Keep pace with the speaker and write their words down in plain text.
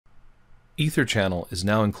EtherChannel is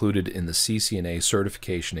now included in the CCNA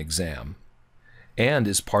certification exam and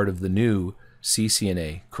is part of the new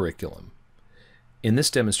CCNA curriculum. In this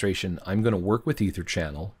demonstration, I'm going to work with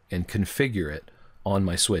EtherChannel and configure it on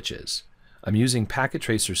my switches. I'm using Packet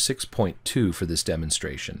Tracer 6.2 for this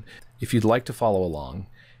demonstration. If you'd like to follow along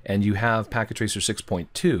and you have Packet Tracer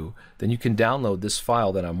 6.2, then you can download this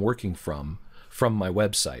file that I'm working from my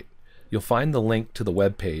website. You'll find the link to the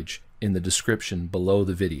web page in the description below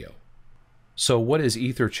the video. So what is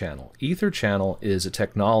EtherChannel? EtherChannel is a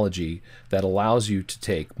technology that allows you to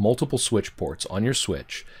take multiple switch ports on your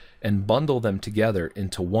switch and bundle them together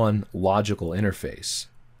into one logical interface.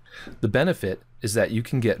 The benefit is that you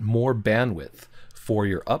can get more bandwidth for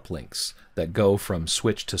your uplinks that go from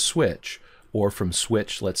switch to switch or from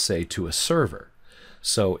switch, let's say, to a server.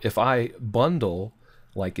 So if I bundle,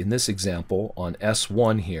 like in this example on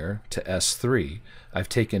S1 here to S3, I've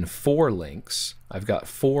taken 4 links. I've got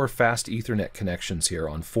 4 fast Ethernet connections here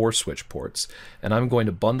on 4 switch ports, and I'm going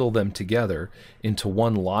to bundle them together into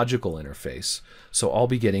one logical interface. So I'll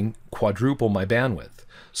be getting quadruple my bandwidth.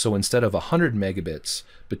 So instead of 100 megabits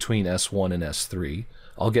between S1 and S3,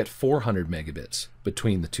 I'll get 400 megabits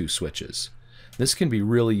between the 2 switches. This can be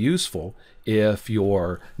really useful if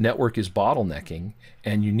your network is bottlenecking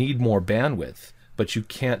and you need more bandwidth, but you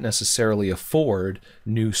can't necessarily afford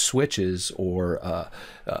new switches or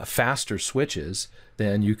faster switches.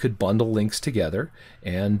 Then you could bundle links together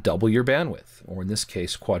and double your bandwidth, or in this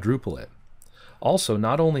case, quadruple it. Also,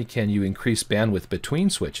 not only can you increase bandwidth between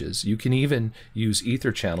switches, you can even use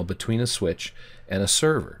EtherChannel between a switch and a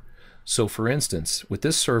server. So for instance, with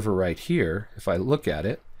this server right here, if I look at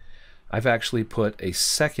it, I've actually put a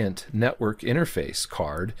second network interface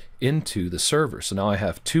card into the server. So now I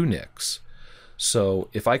have 2 NICs. So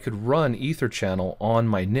if I could run EtherChannel on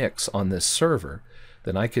my NICs on this server,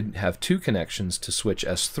 then I could have 2 connections to switch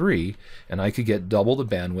S3, and I could get double the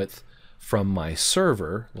bandwidth from my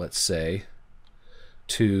server, let's say,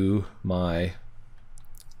 to my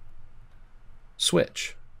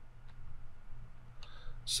switch.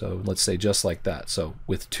 So let's say just like that. So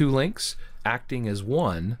with 2 links acting as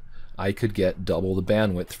one, I could get double the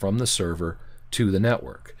bandwidth from the server to the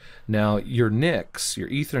network. Now your NICs, your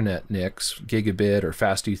Ethernet NICs, gigabit or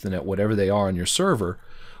fast Ethernet, whatever they are on your server,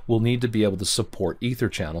 will need to be able to support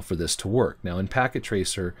EtherChannel for this to work. Now in Packet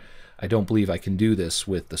Tracer, I don't believe I can do this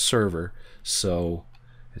with the server, so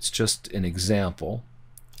it's just an example.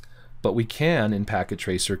 But we can, in Packet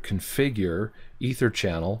Tracer, configure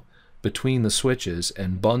EtherChannel between the switches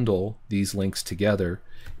and bundle these links together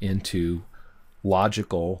into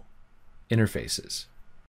logical interfaces.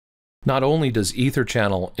 Not only does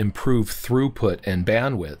EtherChannel improve throughput and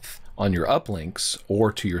bandwidth on your uplinks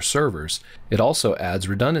or to your servers, it also adds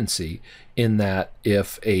redundancy in that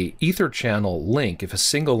if a EtherChannel link, if a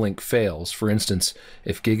single link fails, for instance,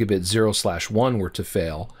 if gigabit 0/1 were to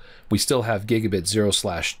fail, we still have gigabit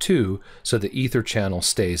 0/2, so the EtherChannel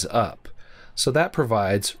stays up. So that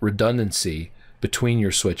provides redundancy between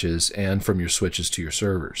your switches and from your switches to your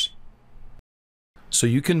servers. So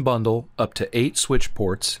you can bundle up to 8 switch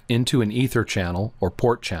ports into an EtherChannel or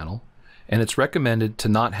port channel, and it's recommended to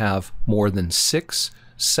not have more than 6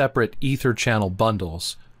 separate EtherChannel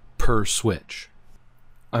bundles per switch.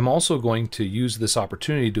 I'm also going to use this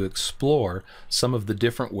opportunity to explore some of the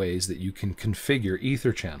different ways that you can configure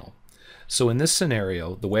EtherChannel. So in this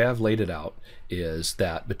scenario, the way I've laid it out is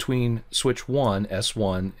that between switch 1,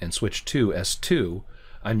 S1, and switch 2, S2,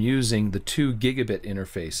 I'm using the 2 gigabit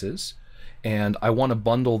interfaces, and I want to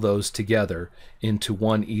bundle those together into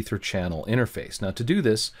one EtherChannel interface. Now to do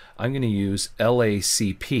this, I'm going to use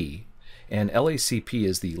LACP, and LACP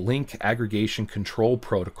is the Link Aggregation Control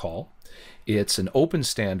Protocol. It's an open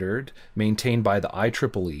standard maintained by the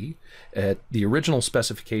IEEE at the original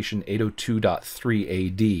specification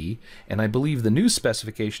 802.3AD, and I believe the new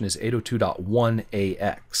specification is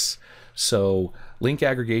 802.1AX. So Link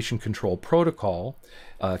Aggregation Control Protocol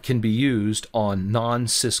can be used on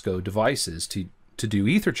non-Cisco devices to do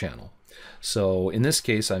EtherChannel. So in this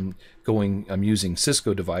case, I'm using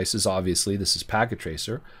Cisco devices. Obviously, this is Packet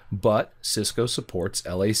Tracer, but Cisco supports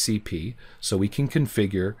LACP, so we can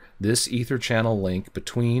configure this EtherChannel link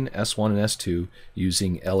between S1 and S2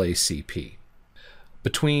 using LACP.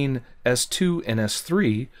 Between S2 and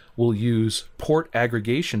S3, we'll use Port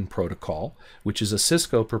Aggregation Protocol, which is a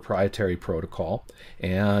Cisco proprietary protocol,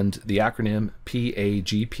 and the acronym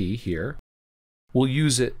PAGP here. We'll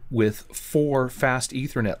use it with 4 fast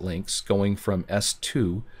Ethernet links going from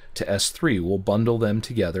S2 to S3. We'll bundle them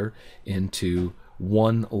together into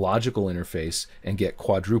one logical interface and get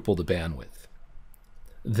quadruple the bandwidth.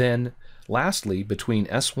 Then lastly, between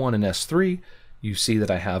S1 and S3, you see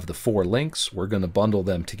that I have the 4 links. We're going to bundle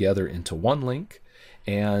them together into one link.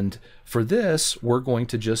 And for this, we're going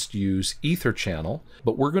to just use EtherChannel,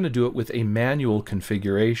 but we're going to do it with a manual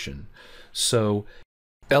configuration. So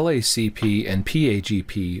LACP and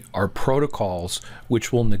PAGP are protocols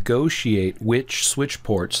which will negotiate which switch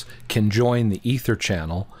ports can join the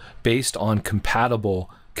EtherChannel based on compatible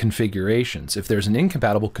configurations. If there's an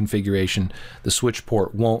incompatible configuration, the switch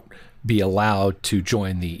port won't be allowed to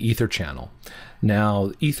join the EtherChannel. Now,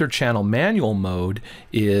 EtherChannel manual mode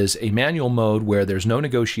is a manual mode where there's no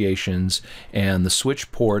negotiations and the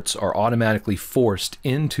switch ports are automatically forced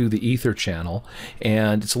into the EtherChannel.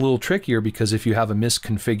 And it's a little trickier because if you have a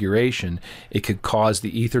misconfiguration, it could cause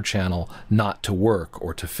the EtherChannel not to work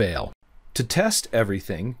or to fail. To test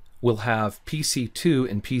everything, we'll have PC2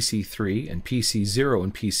 and PC3 and PC0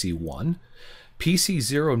 and PC1.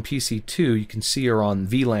 PC0 and PC2, you can see, are on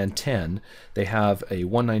VLAN 10. They have a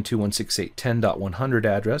 192.168.10.100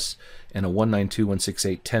 address and a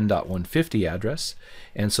 192.168.10.150 address.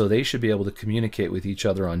 And so they should be able to communicate with each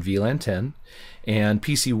other on VLAN 10. And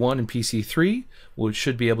PC1 and PC3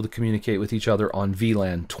 should be able to communicate with each other on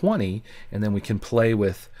VLAN 20. And then we can play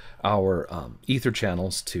with our Ether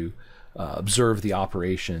channels to observe the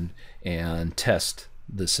operation and test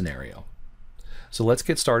the scenario. So let's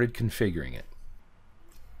get started configuring it.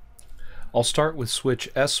 I'll start with switch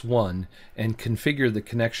S1 and configure the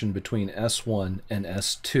connection between S1 and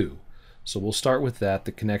S2. So we'll start with that,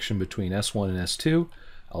 the connection between S1 and S2.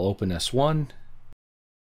 I'll open S1.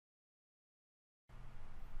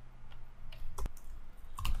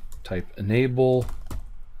 Type enable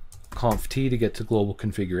conf t to get to global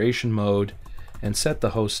configuration mode and set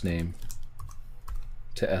the host name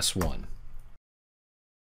to S1.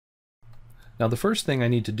 Now the first thing I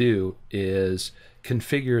need to do is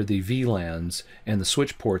configure the VLANs and the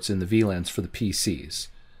switch ports in the VLANs for the PCs.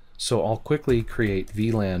 So I'll quickly create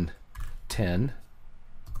VLAN 10,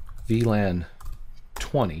 VLAN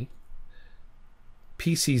 20.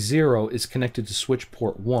 PC0 is connected to switch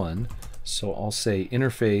port 1, so I'll say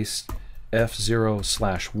interface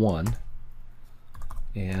F0/1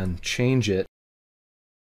 and change it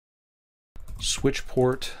switch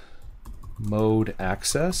port mode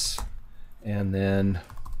access, and then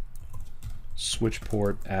switch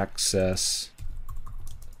port access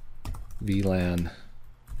VLAN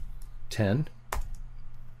 10.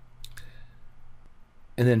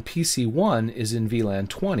 And then PC1 is in VLAN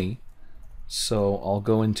 20, so I'll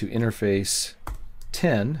go into interface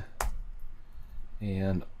 10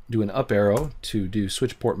 and do an up arrow to do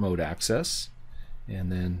switch port mode access,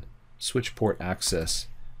 and then switch port access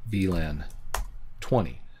VLAN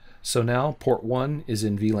 20. So now port 1 is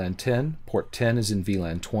in VLAN 10, port 10 is in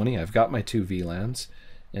VLAN 20. I've got my 2 VLANs,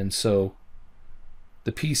 and so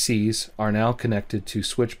the PCs are now connected to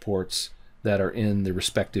switch ports that are in the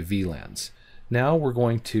respective VLANs. Now we're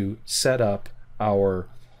going to set up our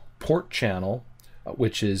port channel,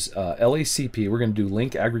 which is LACP. We're going to do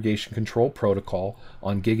link aggregation control protocol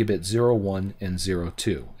on gigabit 01 and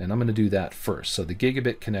 02. And I'm going to do that first. So the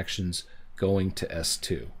gigabit connection's going to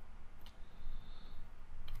S2.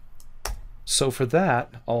 So for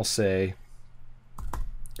that, I'll say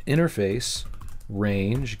interface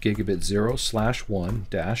range gigabit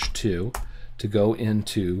 0/1-2 to go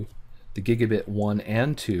into the gigabit 1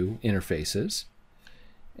 and 2 interfaces.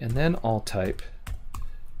 And then I'll type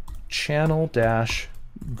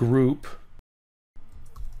channel-group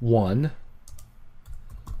 1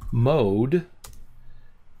 mode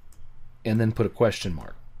and then put a question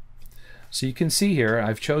mark. So you can see here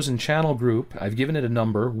I've chosen channel group, I've given it a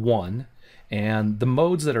number 1, and the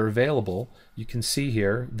modes that are available, you can see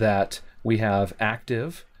here that we have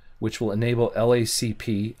active, which will enable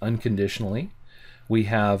LACP unconditionally. We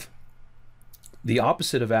have the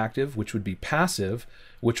opposite of active, which would be passive,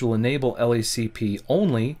 which will enable LACP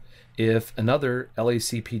only if another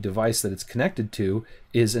LACP device that it's connected to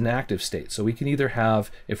is an active state. So we can either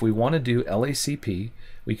have, if we want to do LACP,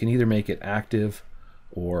 we can either make it active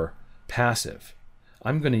or passive.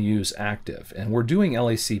 I'm going to use active, and we're doing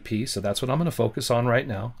LACP, so that's what I'm going to focus on right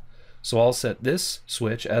now. So I'll set this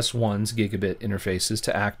switch, S1's gigabit interfaces,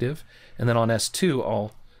 to active, and then on S2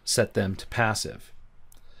 I'll set them to passive.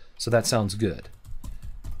 So that sounds good.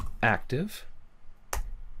 Active.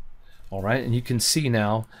 All right, and you can see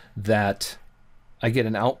now that I get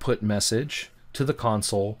an output message to the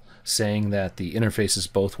console saying that the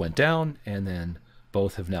interfaces both went down and then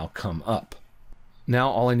both have now come up. Now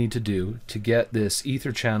all I need to do to get this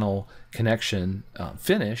EtherChannel connection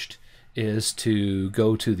finished is to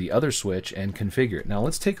go to the other switch and configure it. Now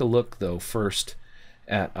let's take a look though first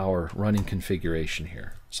at our running configuration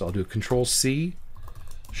here. So I'll do Control-C,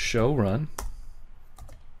 show run.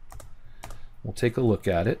 We'll take a look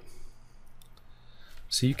at it.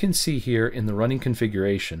 So you can see here in the running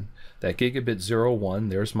configuration that gigabit 01,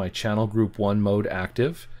 there's my channel group 1 mode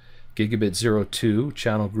active, gigabit 02,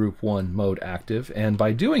 channel group 1 mode active, and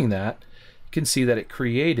by doing that, you can see that it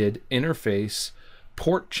created interface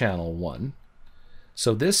port channel 1.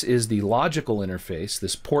 So this is the logical interface,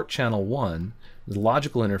 this port channel 1, the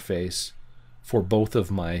logical interface for both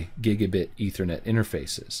of my gigabit Ethernet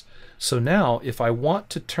interfaces. So now if I want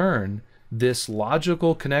to turn this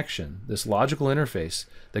logical connection, this logical interface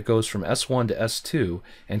that goes from S1 to S2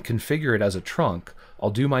 and configure it as a trunk,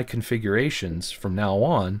 I'll do my configurations from now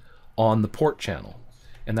on the port channel.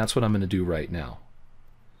 And that's what I'm going to do right now.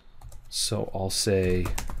 So I'll say,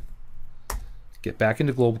 get back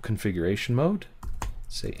into global configuration mode,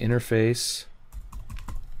 say interface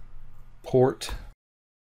port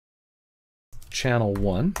channel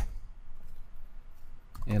 1,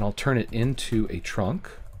 and I'll turn it into a trunk.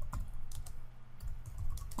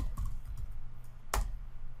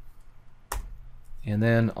 And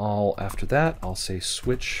then after that, I'll say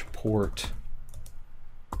switch port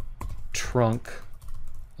trunk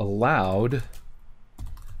allowed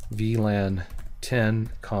VLAN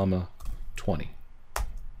 10, 20.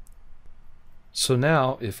 So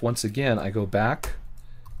now, if once again I go back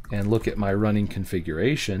and look at my running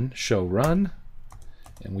configuration, show run,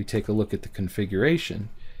 and we take a look at the configuration,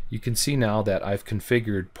 you can see now that I've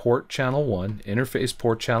configured port channel 1, interface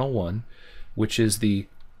port channel 1, which is the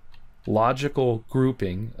logical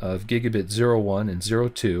grouping of gigabit 01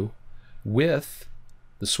 and 02 with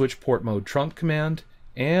the switch port mode trunk command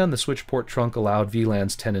and the switch port trunk allowed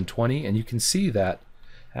VLANs 10 and 20, and you can see that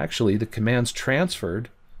actually the commands transferred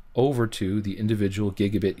over to the individual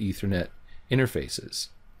gigabit Ethernet interfaces.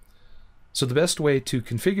 So the best way to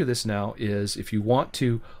configure this now is if you want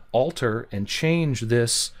to alter and change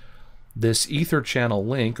this EtherChannel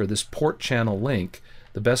link or this port channel link,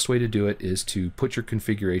 the best way to do it is to put your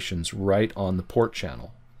configurations right on the port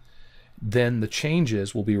channel. Then the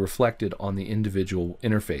changes will be reflected on the individual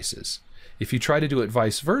interfaces. If you try to do it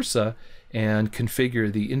vice versa and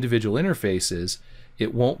configure the individual interfaces,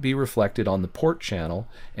 it won't be reflected on the port channel,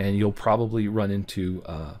 and you'll probably run into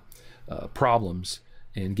problems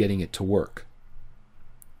in getting it to work.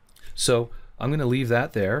 So I'm going to leave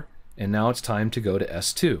that there, and now it's time to go to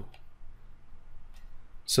S2.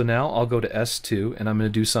 So now I'll go to S2, and I'm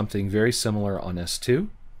going to do something very similar on S2.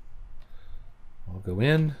 I'll go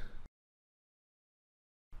in.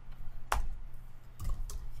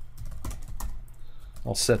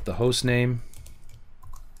 I'll set the host name.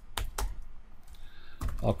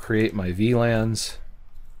 I'll create my VLANs.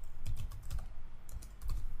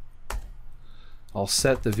 I'll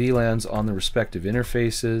set the VLANs on the respective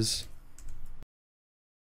interfaces.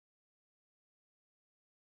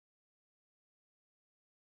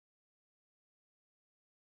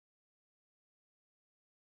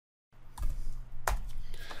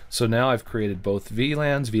 So now I've created both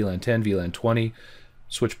VLANs, VLAN 10, VLAN 20,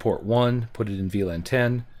 switch port 1, put it in VLAN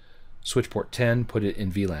 10, switch port 10, put it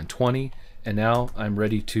in VLAN 20, and now I'm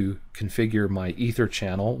ready to configure my Ether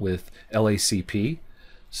channel with LACP.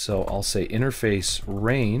 So I'll say interface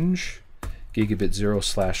range gigabit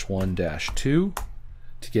 0/1-2 to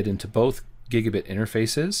get into both gigabit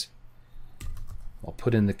interfaces. I'll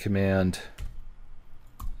put in the command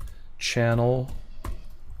channel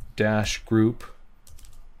 -group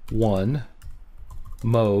 1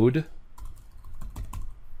 mode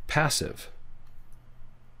passive.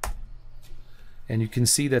 And you can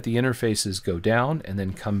see that the interfaces go down and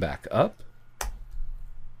then come back up.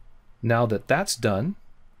 Now that that's done,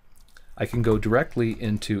 I can go directly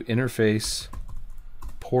into interface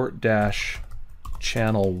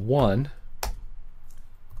port-channel 1,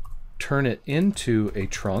 turn it into a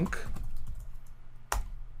trunk,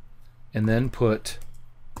 and then put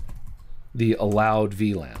the allowed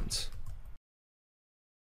VLANs.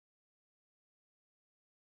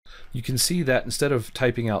 You can see that instead of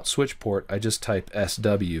typing out switch port, I just type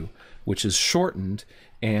SW, which is shortened,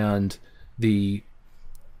 and the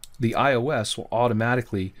iOS will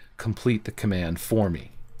automatically complete the command for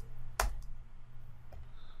me.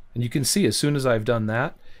 And you can see as soon as I've done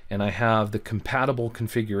that, and I have the compatible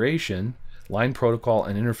configuration, line protocol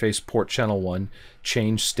and interface port channel 1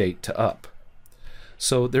 change state to up.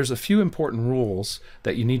 So there's a few important rules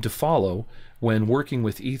that you need to follow when working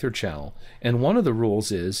with EtherChannel. And one of the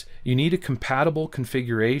rules is you need a compatible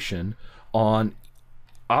configuration on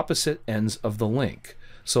opposite ends of the link.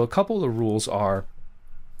 So a couple of the rules are,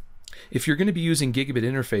 if you're going to be using gigabit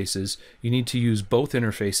interfaces, you need to use both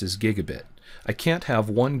interfaces gigabit. I can't have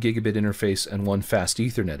one gigabit interface and one fast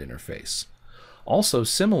Ethernet interface. Also,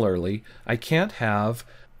 similarly, I can't have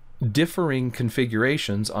differing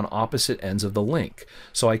configurations on opposite ends of the link.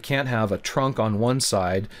 So I can't have a trunk on one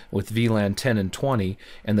side with VLAN 10 and 20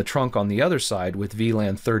 and the trunk on the other side with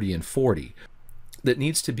VLAN 30 and 40. That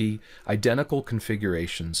needs to be identical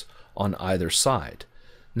configurations on either side.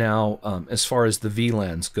 Now, as far as the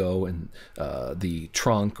VLANs go and the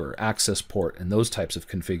trunk or access port and those types of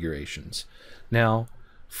configurations. Now,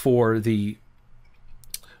 for the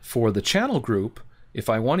channel group, if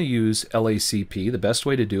I want to use LACP, the best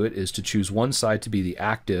way to do it is to choose one side to be the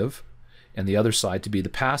active and the other side to be the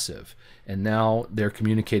passive. And now they're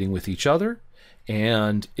communicating with each other.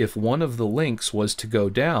 And if one of the links was to go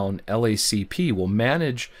down, LACP will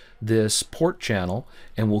manage this port channel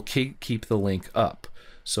and will keep the link up.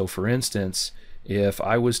 So for instance, if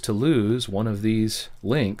I was to lose one of these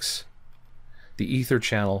links, the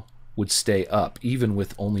EtherChannel would stay up even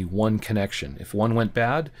with only one connection. If one went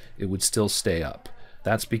bad, it would still stay up.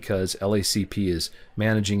 That's because LACP is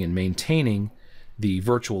managing and maintaining the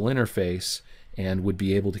virtual interface and would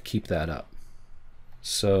be able to keep that up.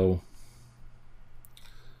 So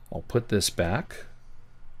I'll put this back.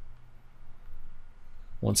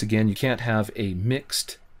 Once again, you can't have a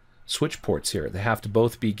mixed switch ports here. They have to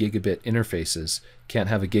both be gigabit interfaces. Can't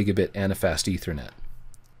have a gigabit and a fast Ethernet.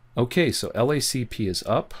 Okay, so LACP is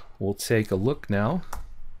up. We'll take a look now.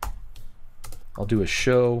 I'll do a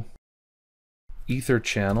show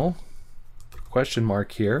EtherChannel question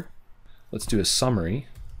mark here. Let's do a summary.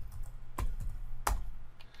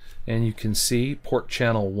 And you can see port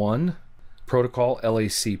channel 1, protocol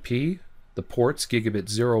LACP, the ports gigabit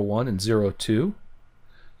 01 and 02. You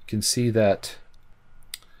can see that,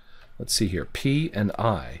 let's see here, P and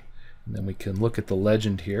I. And then we can look at the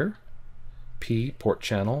legend here. P, port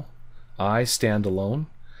channel, I, standalone,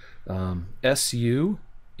 SU,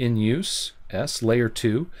 in use, S, layer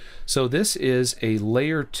 2. So this is a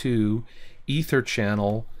layer 2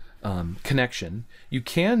 EtherChannel connection. You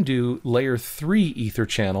can do layer 3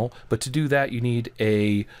 EtherChannel, but to do that you need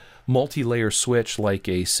a multi-layer switch like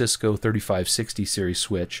a Cisco 3560 series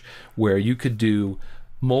switch, where you could do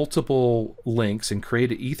multiple links and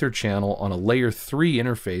create an EtherChannel on a layer 3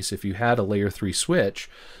 interface if you had a layer 3 switch,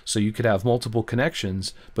 so you could have multiple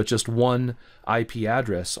connections but just one IP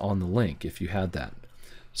address on the link if you had that.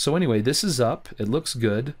 So anyway, this is up. It looks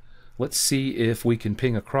good. Let's see if we can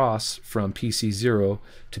ping across from PC0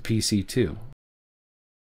 to PC2.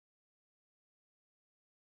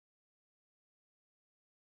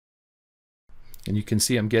 And you can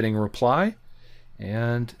see I'm getting a reply,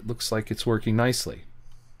 and it looks like it's working nicely.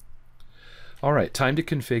 All right, time to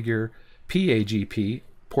configure PAGP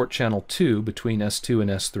port channel 2 between S2 and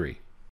S3.